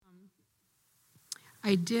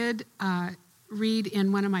I did read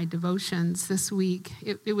in one of my devotions this week.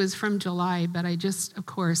 It was from July, but I just, of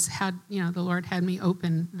course, had, the Lord had me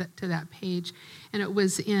open to that page. And it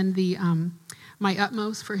was in the My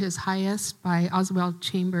Utmost for His Highest by Oswald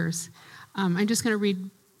Chambers. I'm just going to read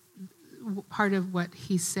part of what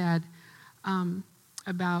he said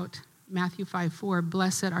about Matthew 5:4.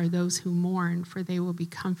 Blessed are those who mourn, for they will be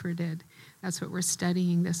comforted. That's what we're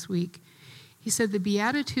studying this week. He said the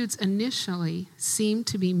Beatitudes initially seemed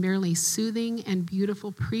to be merely soothing and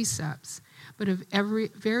beautiful precepts, but of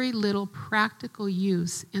very little practical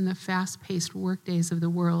use in the fast-paced workdays of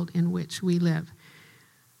the world in which we live.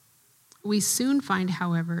 We soon find,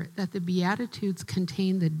 however, that the Beatitudes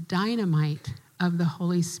contain the dynamite of the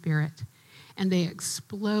Holy Spirit, and they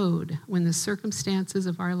explode when the circumstances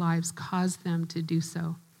of our lives cause them to do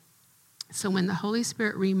so. So when the Holy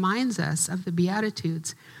Spirit reminds us of the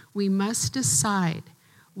Beatitudes, we must decide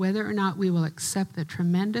whether or not we will accept the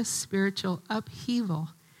tremendous spiritual upheaval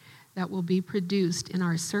that will be produced in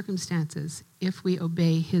our circumstances if we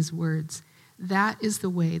obey his words. That is the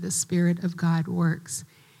way the Spirit of God works.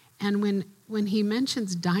 And when he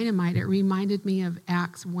mentions dynamite, it reminded me of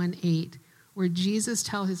Acts 1:8, where Jesus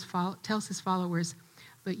tells his followers,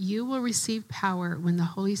 "But you will receive power when the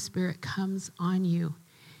Holy Spirit comes on you.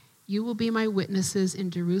 You will be my witnesses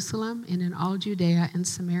in Jerusalem and in all Judea and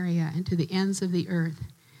Samaria and to the ends of the earth."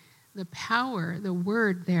 The power, the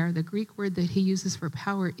word there, the Greek word that he uses for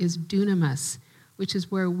power is dunamis, which is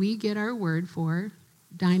where we get our word for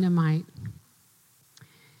dynamite.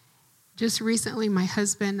 Just recently, my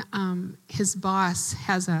husband, his boss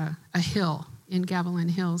has a hill in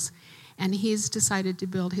Gavilan Hills, and he's decided to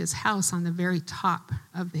build his house on the very top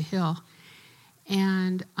of the hill.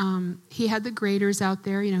 And he had the graders out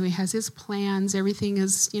there. He has his plans. Everything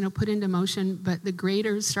is, put into motion. But the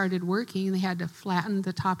graders started working. They had to flatten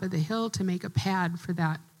the top of the hill to make a pad for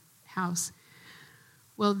that house.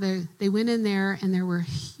 Well, they went in there, and there were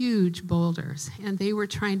huge boulders. And they were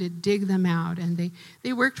trying to dig them out. And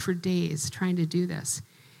they worked for days trying to do this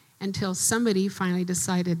until somebody finally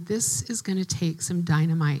decided this is going to take some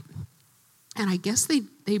dynamite. And I guess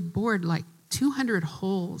they bored like 200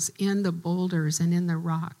 holes in the boulders and in the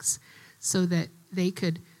rocks so that they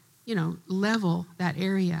could, level that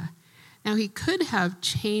area. Now, he could have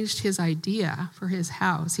changed his idea for his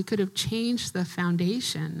house. He could have changed the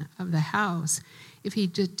foundation of the house if he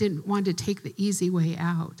just didn't want to take the easy way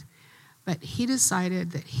out. But he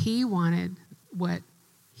decided that he wanted what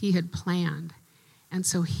he had planned. And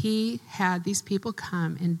so he had these people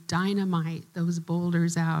come and dynamite those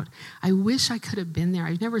boulders out. I wish I could have been there.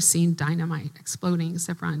 I've never seen dynamite exploding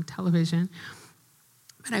except for on television.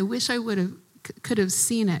 But I wish I could have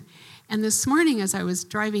seen it. And this morning as I was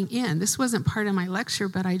driving in, this wasn't part of my lecture,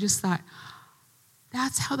 but I just thought,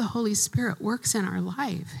 that's how the Holy Spirit works in our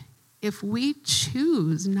life. If we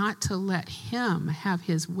choose not to let him have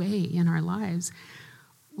his way in our lives,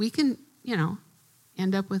 we can,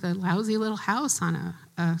 end up with a lousy little house on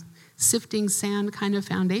a sifting sand kind of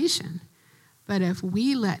foundation. But if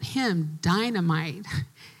we let him dynamite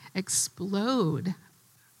explode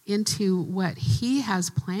into what he has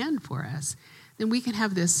planned for us, then we can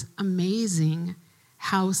have this amazing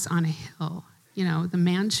house on a hill, the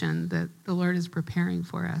mansion that the Lord is preparing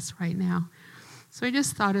for us right now. So I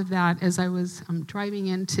just thought of that as I was driving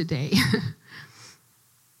in today.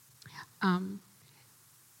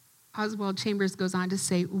 Oswald Chambers goes on to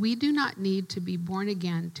say, we do not need to be born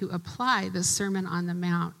again to apply the Sermon on the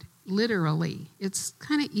Mount literally. It's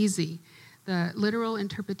kind of easy. The literal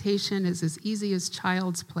interpretation is as easy as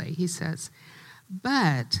child's play, he says.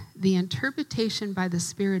 But the interpretation by the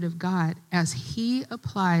Spirit of God as he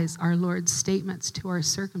applies our Lord's statements to our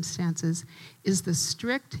circumstances is the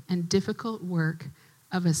strict and difficult work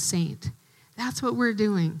of a saint. That's what we're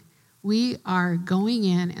doing. We are going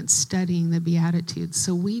in and studying the Beatitudes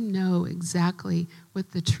so we know exactly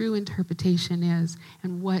what the true interpretation is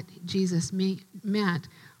and what Jesus meant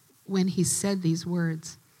when he said these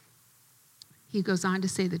words. He goes on to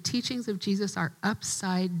say the teachings of Jesus are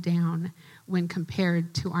upside down when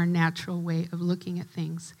compared to our natural way of looking at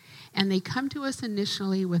things. And they come to us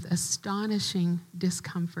initially with astonishing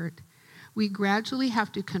discomfort. We gradually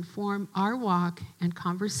have to conform our walk and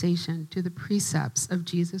conversation to the precepts of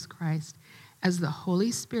Jesus Christ as the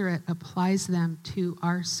Holy Spirit applies them to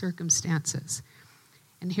our circumstances.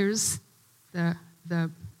 And here's the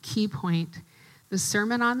key point. The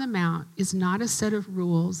Sermon on the Mount is not a set of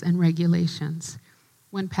rules and regulations.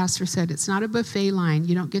 One pastor said, it's not a buffet line.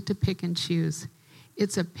 You don't get to pick and choose.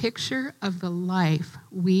 It's a picture of the life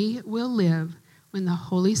we will live when the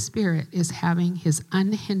Holy Spirit is having his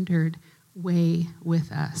unhindered way with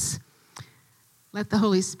us. Let the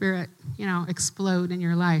Holy Spirit, explode in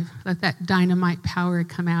your life. Let that dynamite power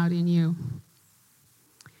come out in you.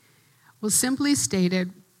 Well, simply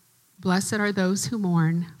stated, blessed are those who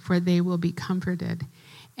mourn, for they will be comforted.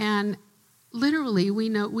 And literally, we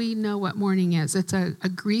know what mourning is. It's a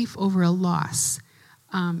grief over a loss.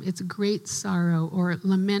 It's great sorrow or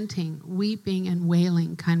lamenting, weeping and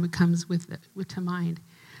wailing kind of comes to mind.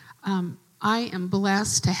 I am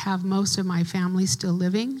blessed to have most of my family still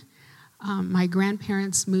living. My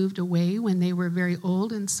grandparents moved away when they were very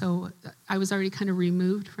old, and so I was already kind of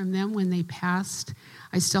removed from them when they passed.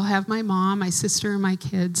 I still have my mom, my sister, and my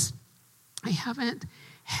kids. I haven't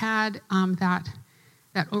had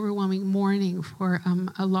that overwhelming mourning for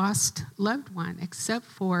a lost loved one, except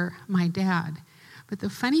for my dad. But the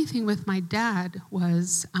funny thing with my dad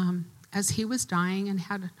was, as he was dying and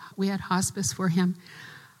we had hospice for him,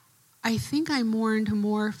 I think I mourned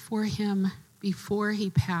more for him before he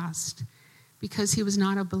passed because he was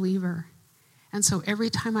not a believer. And so every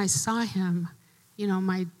time I saw him,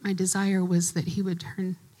 my desire was that he would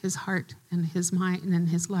turn his heart and his mind and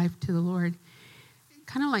his life to the Lord.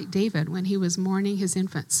 Kind of like David when he was mourning his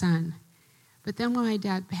infant son. But then when my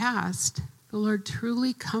dad passed, the Lord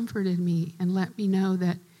truly comforted me and let me know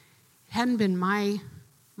that it hadn't been my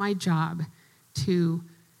job to,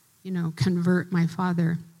 convert my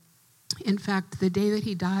father. In fact, the day that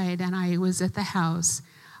he died and I was at the house,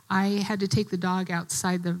 I had to take the dog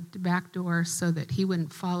outside the back door so that he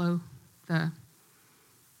wouldn't follow the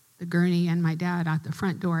gurney and my dad out the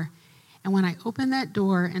front door. And when I opened that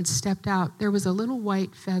door and stepped out, there was a little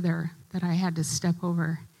white feather that I had to step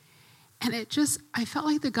over. And I felt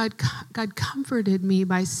like God comforted me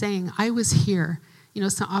by saying, I was here.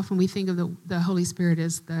 So often we think of the Holy Spirit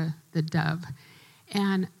as the dove.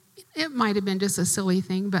 And it might have been just a silly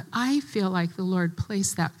thing, but I feel like the Lord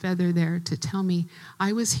placed that feather there to tell me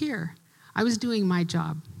I was here. I was doing my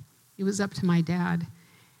job. It was up to my dad.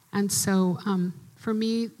 And so for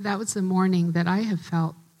me, that was the mourning that I have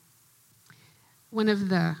felt. One of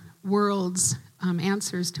the world's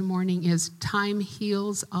answers to mourning is time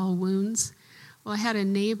heals all wounds. Well, I had a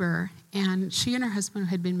neighbor, and she and her husband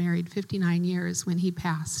had been married 59 years when he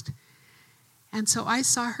passed. And so I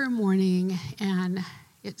saw her mourning, and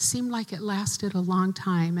it seemed like it lasted a long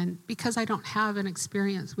time. And because I don't have an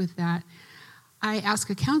experience with that, I asked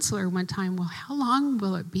a counselor one time, well, how long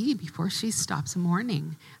will it be before she stops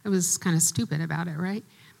mourning? I was kind of stupid about it, right?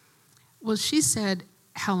 Well, she said,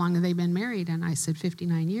 how long have they been married? And I said,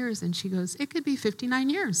 59 years. And she goes, it could be 59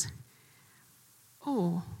 years.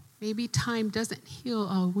 Oh, maybe time doesn't heal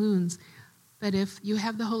all wounds. But if you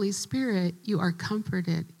have the Holy Spirit, you are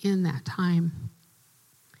comforted in that time.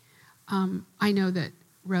 I know that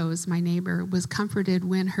Rose, my neighbor, was comforted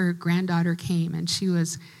when her granddaughter came. And she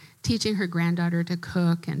was teaching her granddaughter to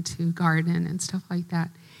cook and to garden and stuff like that.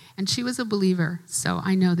 And she was a believer. So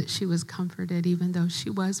I know that she was comforted even though she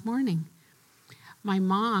was mourning. My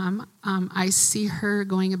mom, I see her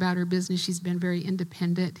going about her business. She's been very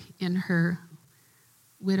independent in her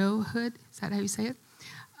widowhood. Is that how you say it?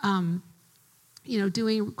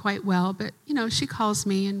 Doing quite well. But, she calls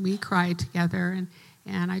me and we cry together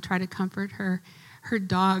and I try to comfort her. Her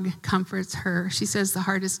dog comforts her. She says the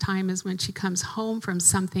hardest time is when she comes home from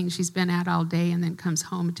something she's been at all day and then comes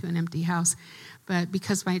home to an empty house. But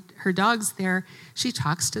because her dog's there, she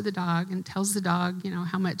talks to the dog and tells the dog,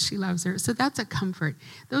 how much she loves her. So that's a comfort.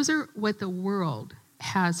 Those are what the world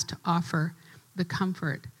has to offer, the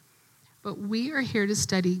comfort. But we are here to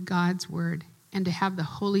study God's word and to have the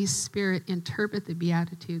Holy Spirit interpret the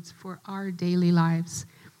Beatitudes for our daily lives.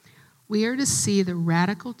 We are to see the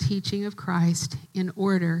radical teaching of Christ in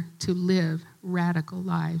order to live radical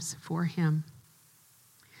lives for him.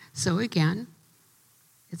 So again,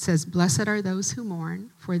 it says, blessed are those who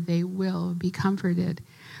mourn, for they will be comforted.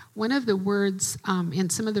 One of the words in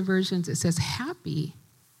some of the versions, it says, happy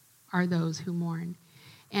are those who mourn.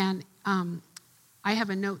 And I have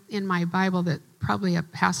a note in my Bible that probably a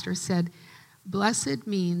pastor said, blessed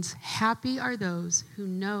means happy are those who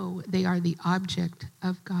know they are the object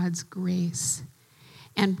of God's grace.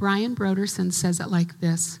 And Brian Broderson says it like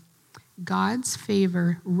this, God's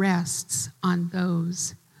favor rests on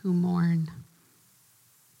those who mourn.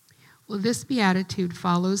 Well, this beatitude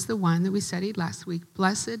follows the one that we studied last week.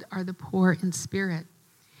 Blessed are the poor in spirit.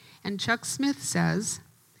 And Chuck Smith says,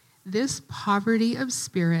 this poverty of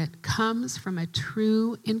spirit comes from a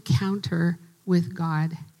true encounter with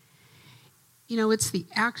God. It's the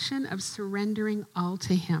action of surrendering all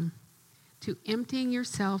to him, to emptying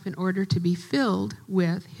yourself in order to be filled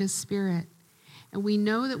with his spirit. And we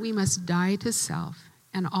know that we must die to self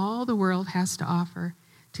and all the world has to offer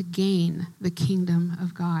to gain the kingdom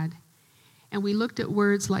of God. And we looked at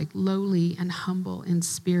words like lowly and humble in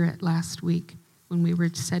spirit last week when we were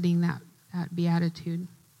studying that beatitude.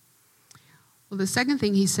 Well, the second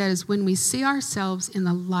thing he said is when we see ourselves in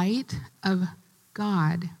the light of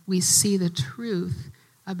God, we see the truth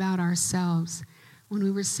about ourselves. When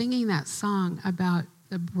we were singing that song about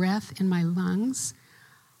the breath in my lungs,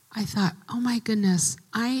 I thought, oh my goodness,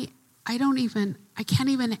 I can't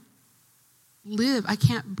even live, I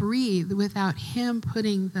can't breathe without him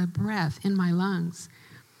putting the breath in my lungs.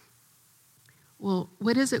 Well,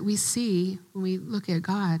 what is it we see when we look at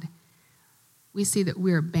God? We see that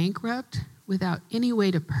we're bankrupt without any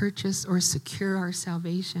way to purchase or secure our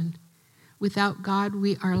salvation. Without God,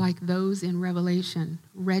 we are like those in Revelation,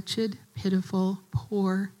 wretched, pitiful,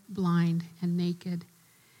 poor, blind, and naked.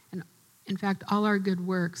 And in fact, all our good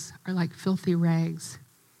works are like filthy rags.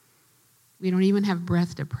 We don't even have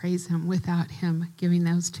breath to praise him without him giving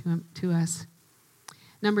those to us.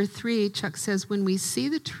 Number 3, Chuck says, when we see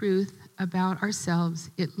the truth about ourselves,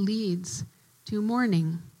 it leads to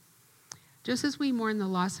mourning. Just as we mourn the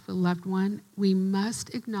loss of a loved one, we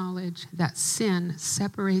must acknowledge that sin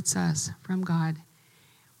separates us from God.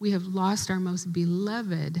 We have lost our most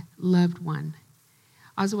beloved loved one.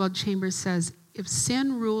 Oswald Chambers says, if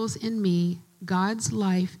sin rules in me, God's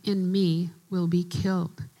life in me will be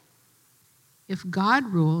killed. If God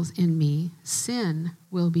rules in me, sin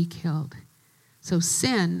will be killed. So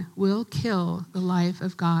sin will kill the life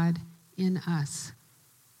of God in us.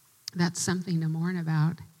 That's something to mourn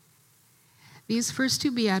about. These first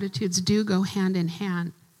 2 Beatitudes do go hand in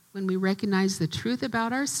hand when we recognize the truth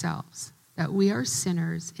about ourselves, that we are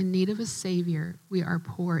sinners in need of a Savior, we are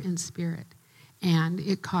poor in spirit, and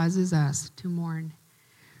it causes us to mourn.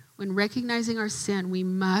 When recognizing our sin, we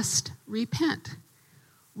must repent.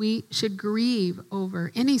 We should grieve over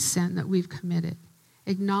any sin that we've committed,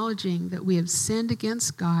 acknowledging that we have sinned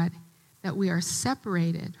against God, that we are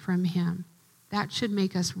separated from him. That should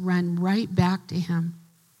make us run right back to him.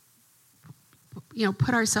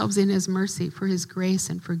 Put ourselves in his mercy for his grace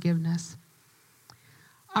and forgiveness.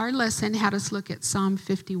 Our lesson had us look at Psalm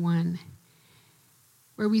 51,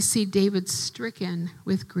 where we see David stricken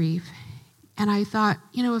with grief. And I thought,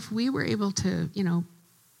 if we were able to,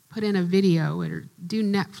 put in a video or do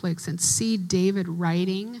Netflix and see David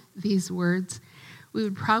writing these words, we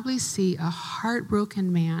would probably see a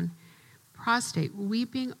heartbroken man, prostrate,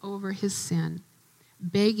 weeping over his sin,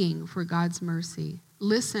 begging for God's mercy.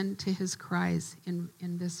 Listen to his cries in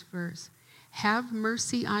this verse. Have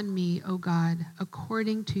mercy on me, O God,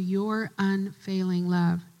 according to your unfailing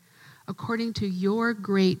love, according to your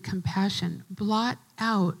great compassion. Blot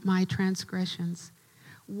out my transgressions.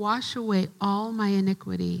 Wash away all my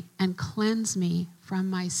iniquity and cleanse me from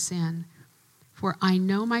my sin. For I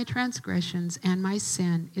know my transgressions and my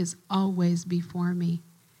sin is always before me.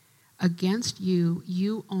 Against you,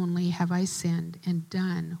 you only have I sinned and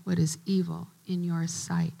done what is evil in your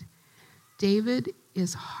sight. David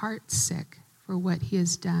is heartsick for what he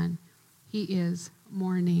has done. He is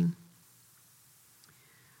mourning.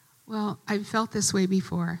 Well, I've felt this way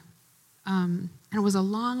before. And it was a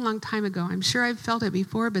long, long time ago. I'm sure I've felt it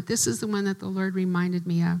before, but this is the one that the Lord reminded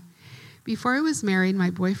me of. Before I was married, my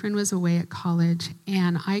boyfriend was away at college,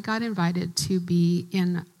 and I got invited to be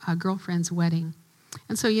in a girlfriend's wedding.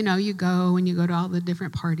 And so, you go and you go to all the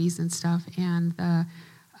different parties and stuff, and the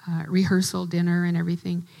rehearsal dinner and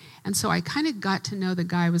everything. And so I kind of got to know the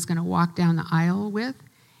guy I was going to walk down the aisle with,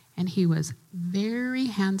 and he was very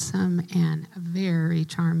handsome and very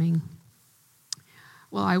charming.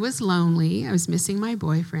 Well, I was lonely. I was missing my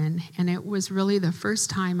boyfriend, and it was really the first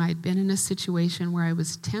time I'd been in a situation where I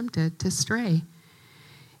was tempted to stray.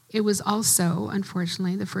 It was also,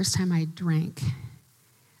 unfortunately, the first time I drank.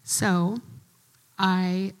 So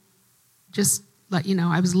I just let you know,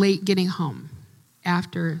 I was late getting home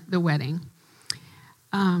after the wedding.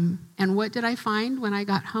 And what did I find when I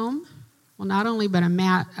got home? Well, not only but a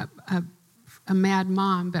mad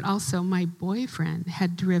mom, but also my boyfriend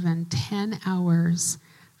had driven 10 hours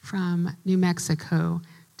from New Mexico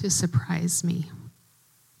to surprise me.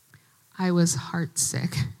 I was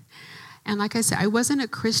heartsick. And like I said, I wasn't a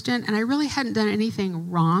Christian, and I really hadn't done anything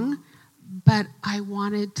wrong, but I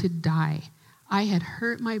wanted to die. I had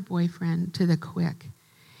hurt my boyfriend to the quick,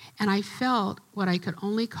 and I felt what I could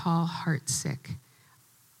only call heartsick.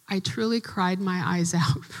 I truly cried my eyes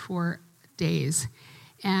out for days.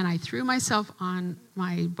 And I threw myself on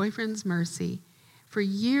my boyfriend's mercy. For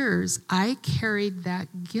years, I carried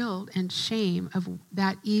that guilt and shame of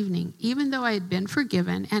that evening, even though I had been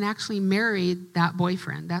forgiven and actually married that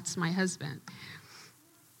boyfriend. That's my husband.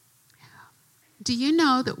 Do you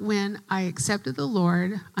know that when I accepted the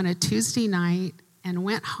Lord on a Tuesday night and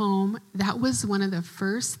went home, that was one of the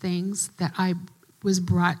first things that I was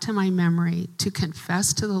brought to my memory to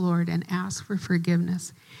confess to the Lord and ask for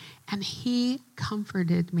forgiveness. And he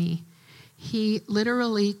comforted me. He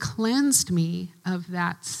literally cleansed me of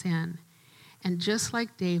that sin. And just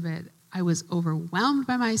like David, I was overwhelmed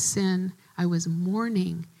by my sin. I was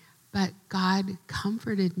mourning, but God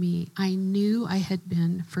comforted me. I knew I had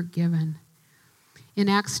been forgiven. In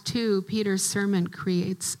Acts 2, Peter's sermon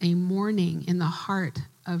creates a mourning in the heart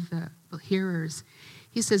of the hearers.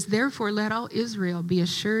 He says, "Therefore, let all Israel be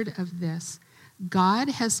assured of this. God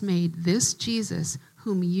has made this Jesus,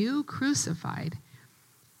 whom you crucified,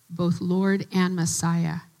 both Lord and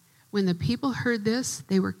Messiah." When the people heard this,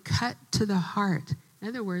 they were cut to the heart. In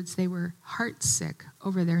other words, they were heartsick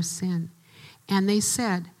over their sin. And they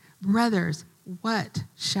said, "Brothers, what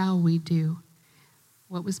shall we do?"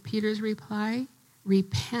 What was Peter's reply?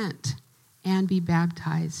 "Repent and be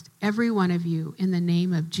baptized, every one of you, in the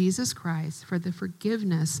name of Jesus Christ for the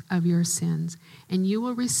forgiveness of your sins, and you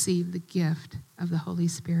will receive the gift of the Holy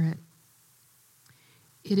Spirit."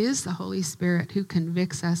 It is the Holy Spirit who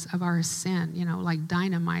convicts us of our sin, like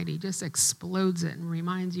dynamite. He just explodes it and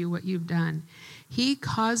reminds you what you've done. He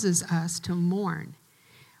causes us to mourn.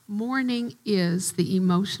 Mourning is the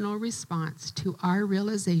emotional response to our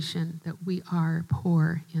realization that we are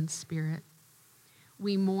poor in spirit.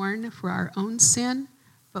 We mourn for our own sin,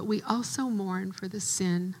 but we also mourn for the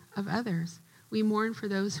sin of others. We mourn for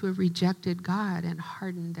those who have rejected God and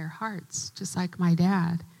hardened their hearts, just like my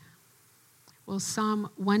dad. Well, Psalm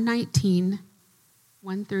 119,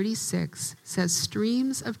 136 says,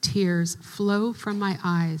 "Streams of tears flow from my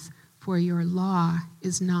eyes, for your law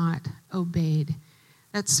is not obeyed."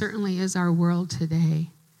 That certainly is our world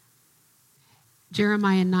today.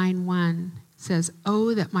 Jeremiah 9:1 says,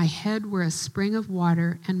 "Oh, that my head were a spring of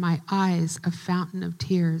water and my eyes a fountain of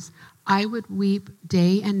tears. I would weep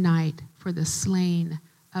day and night for the slain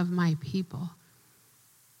of my people."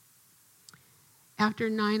 After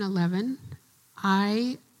 9/11,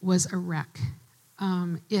 I was a wreck.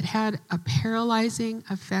 It had a paralyzing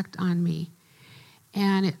effect on me,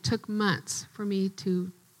 and it took months for me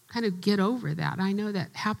to kind of get over that. I know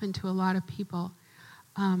that happened to a lot of people.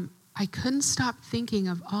 I couldn't stop thinking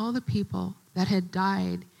of all the people that had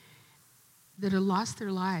died, that had lost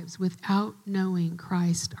their lives without knowing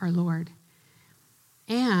Christ our Lord,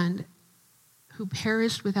 and who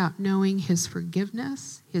perished without knowing his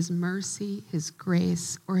forgiveness, his mercy, his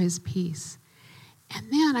grace, or his peace.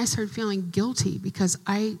 And then I started feeling guilty because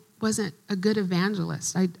I wasn't a good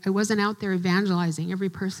evangelist. I wasn't out there evangelizing every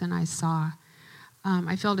person I saw.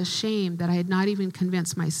 I felt ashamed that I had not even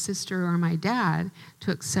convinced my sister or my dad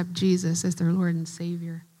to accept Jesus as their Lord and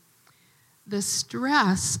Savior. The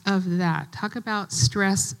stress of that, talk about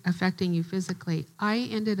stress affecting you physically, I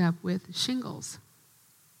ended up with shingles.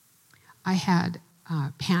 I had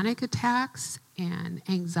panic attacks and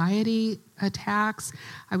anxiety attacks.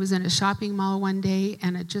 I was in a shopping mall one day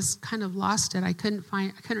and I just kind of lost it. I couldn't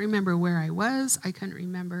remember where I was. I couldn't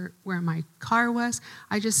remember where my car was.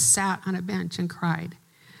 I just sat on a bench and cried.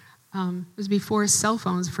 It was before cell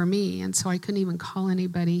phones for me, and so I couldn't even call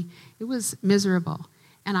anybody. It was miserable.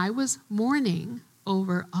 And I was mourning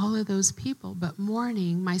over all of those people, but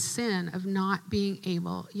mourning my sin of not being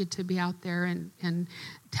able to be out there and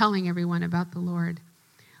telling everyone about the Lord.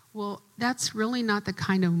 Well, that's really not the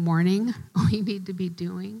kind of mourning we need to be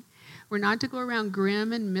doing. We're not to go around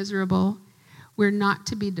grim and miserable. We're not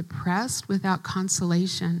to be depressed without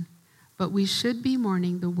consolation, but we should be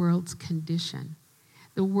mourning the world's condition.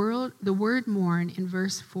 The word mourn in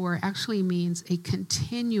verse 4 actually means a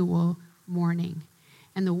continual mourning.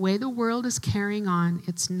 And the way the world is carrying on,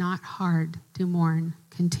 it's not hard to mourn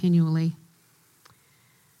continually.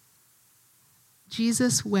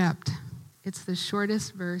 Jesus wept. It's the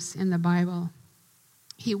shortest verse in the Bible.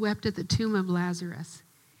 He wept at the tomb of Lazarus,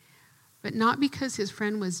 but not because his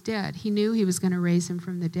friend was dead. He knew he was going to raise him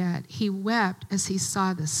from the dead. He wept as he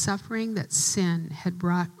saw the suffering that sin had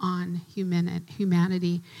brought on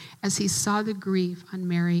humanity, as he saw the grief on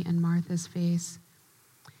Mary and Martha's face.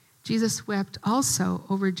 Jesus wept also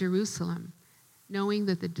over Jerusalem, knowing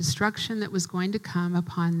that the destruction that was going to come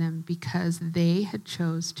upon them because they had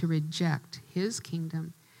chose to reject his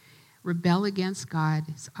kingdom, rebel against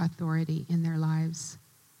God's authority in their lives.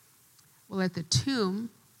 Well, at the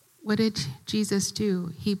tomb, what did Jesus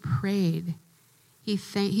do? He prayed. He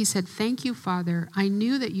said, "Thank you, Father. I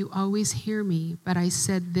knew that you always hear me, but I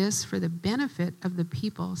said this for the benefit of the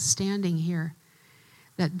people standing here,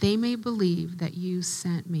 that they may believe that you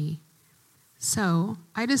sent me." So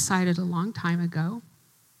I decided a long time ago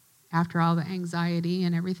after all the anxiety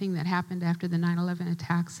and everything that happened after the 9/11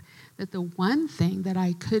 attacks, that the one thing that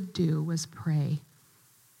I could do was pray.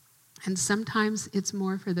 And sometimes it's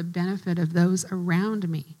more for the benefit of those around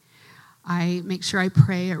me. I make sure I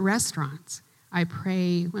pray at restaurants. I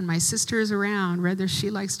pray when my sister is around, whether she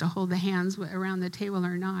likes to hold the hands around the table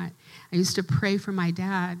or not. I used to pray for my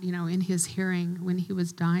dad, in his hearing when he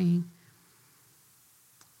was dying.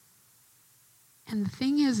 And the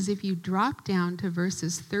thing is if you drop down to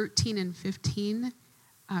verses 13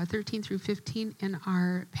 through 15 in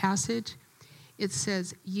our passage, it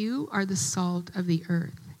says, "You are the salt of the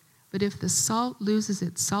earth. But if the salt loses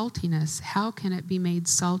its saltiness, how can it be made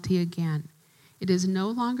salty again? It is no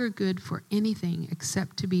longer good for anything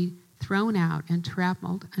except to be thrown out and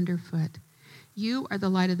trampled underfoot. You are the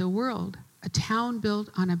light of the world. A town built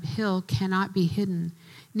on a hill cannot be hidden.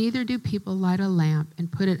 Neither do people light a lamp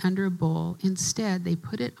and put it under a bowl. Instead, they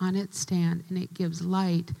put it on its stand, and it gives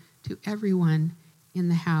light to everyone in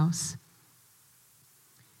the house.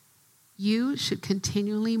 You should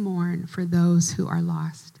continually mourn for those who are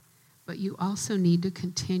lost, but you also need to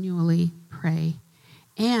continually pray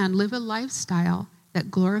and live a lifestyle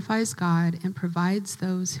that glorifies God and provides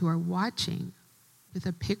those who are watching with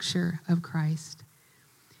a picture of Christ."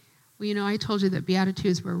 Well, I told you that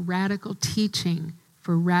Beatitudes were radical teaching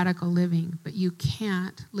for radical living, but you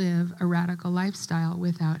can't live a radical lifestyle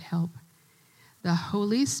without help. The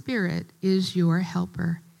Holy Spirit is your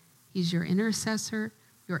helper. He's your intercessor,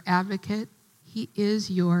 your advocate. He is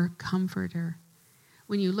your comforter.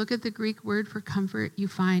 When you look at the Greek word for comfort, you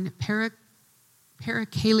find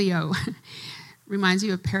parakaleo. Reminds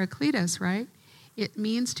you of Paracletus, right? It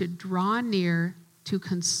means to draw near, to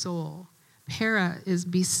console. Para is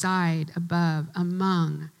beside, above,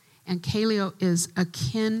 among, and kaleo is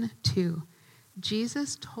akin to.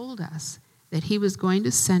 Jesus told us that he was going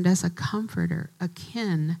to send us a comforter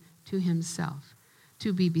akin to himself,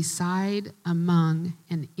 to be beside, among,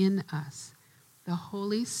 and in us. The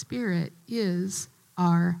Holy Spirit is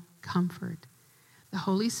our comfort. The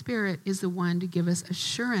Holy Spirit is the one to give us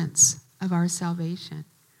assurance of our salvation.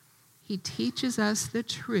 He teaches us the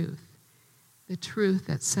truth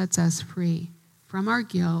that sets us free from our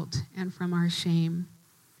guilt and from our shame.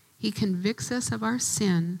 He convicts us of our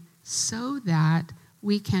sin so that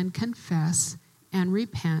we can confess and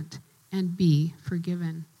repent and be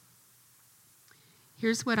forgiven.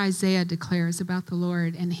 Here's what Isaiah declares about the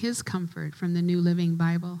Lord and his comfort from the New Living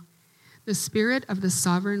Bible. "The Spirit of the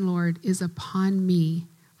sovereign Lord is upon me,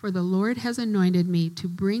 for the Lord has anointed me to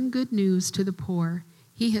bring good news to the poor.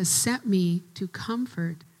 He has sent me to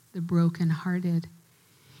comfort the brokenhearted.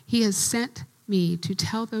 He has sent me to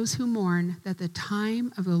tell those who mourn that the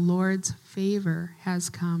time of the Lord's favor has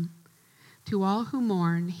come. To all who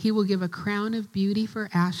mourn, he will give a crown of beauty for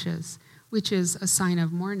ashes, which is a sign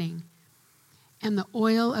of mourning, and the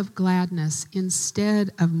oil of gladness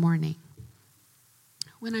instead of mourning."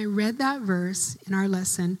 When I read that verse in our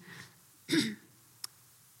lesson,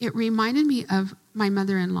 it reminded me of my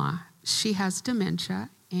mother-in-law. She has dementia,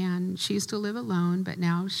 and she used to live alone, but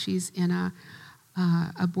now she's in a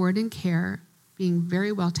board and care, being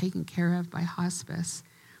very well taken care of by hospice.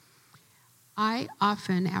 I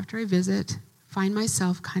often, after I visit, find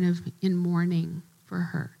myself kind of in mourning for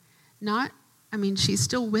her. She's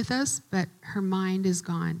still with us, but her mind is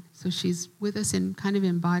gone. So she's with us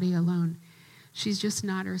in body alone. She's just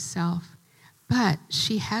not herself. But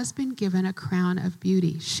she has been given a crown of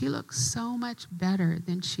beauty. She looks so much better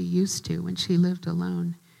than she used to when she lived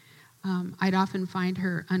alone. I'd often find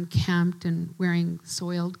her unkempt and wearing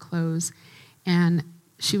soiled clothes, and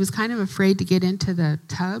she was kind of afraid to get into the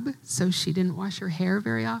tub, so she didn't wash her hair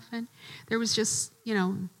very often. There was just,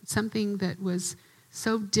 something that was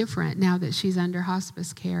so different now that she's under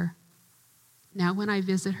hospice care. Now when I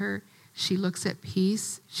visit her, she looks at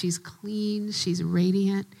peace. She's clean. She's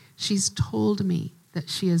radiant. She's told me that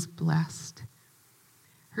she is blessed.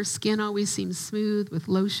 Her skin always seems smooth with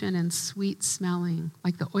lotion and sweet smelling,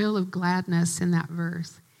 like the oil of gladness in that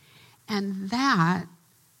verse. And that,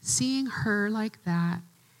 seeing her like that,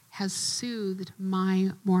 has soothed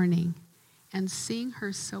my mourning. And seeing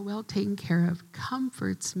her so well taken care of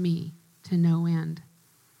comforts me to no end.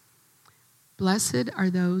 Blessed are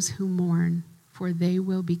those who mourn, for they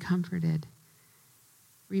will be comforted.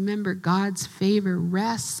 Remember, God's favor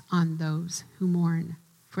rests on those who mourn,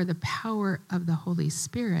 for the power of the Holy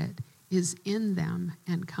Spirit is in them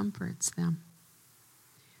and comforts them.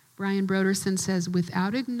 Brian Broderson says,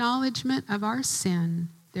 "Without acknowledgement of our sin,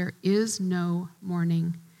 there is no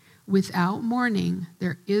mourning. Without mourning,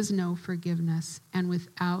 there is no forgiveness. And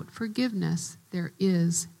without forgiveness, there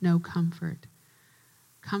is no comfort."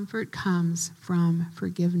 Comfort comes from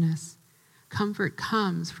forgiveness. Comfort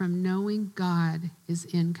comes from knowing God is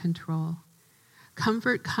in control.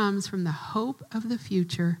 Comfort comes from the hope of the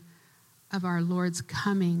future of our Lord's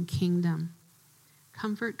coming kingdom.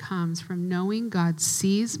 Comfort comes from knowing God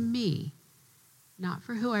sees me, not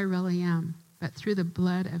for who I really am, but through the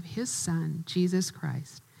blood of his Son, Jesus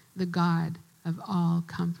Christ, the God of all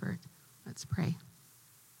comfort. Let's pray.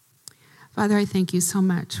 Father, I thank you so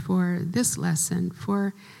much for this lesson.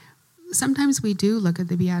 For sometimes we do look at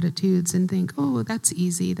the Beatitudes and think, oh, that's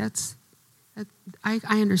easy. I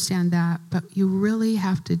understand that, but you really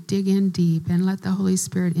have to dig in deep and let the Holy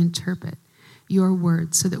Spirit interpret your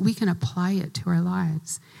word so that we can apply it to our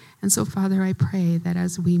lives. And so, Father, I pray that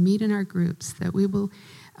as we meet in our groups, that we will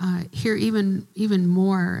hear even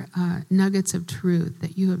more nuggets of truth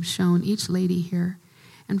that you have shown each lady here.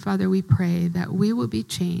 And Father, we pray that we will be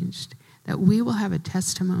changed, that we will have a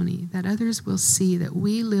testimony, that others will see that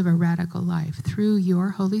we live a radical life through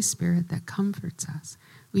your Holy Spirit that comforts us.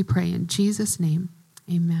 We pray in Jesus' name,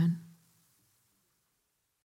 amen.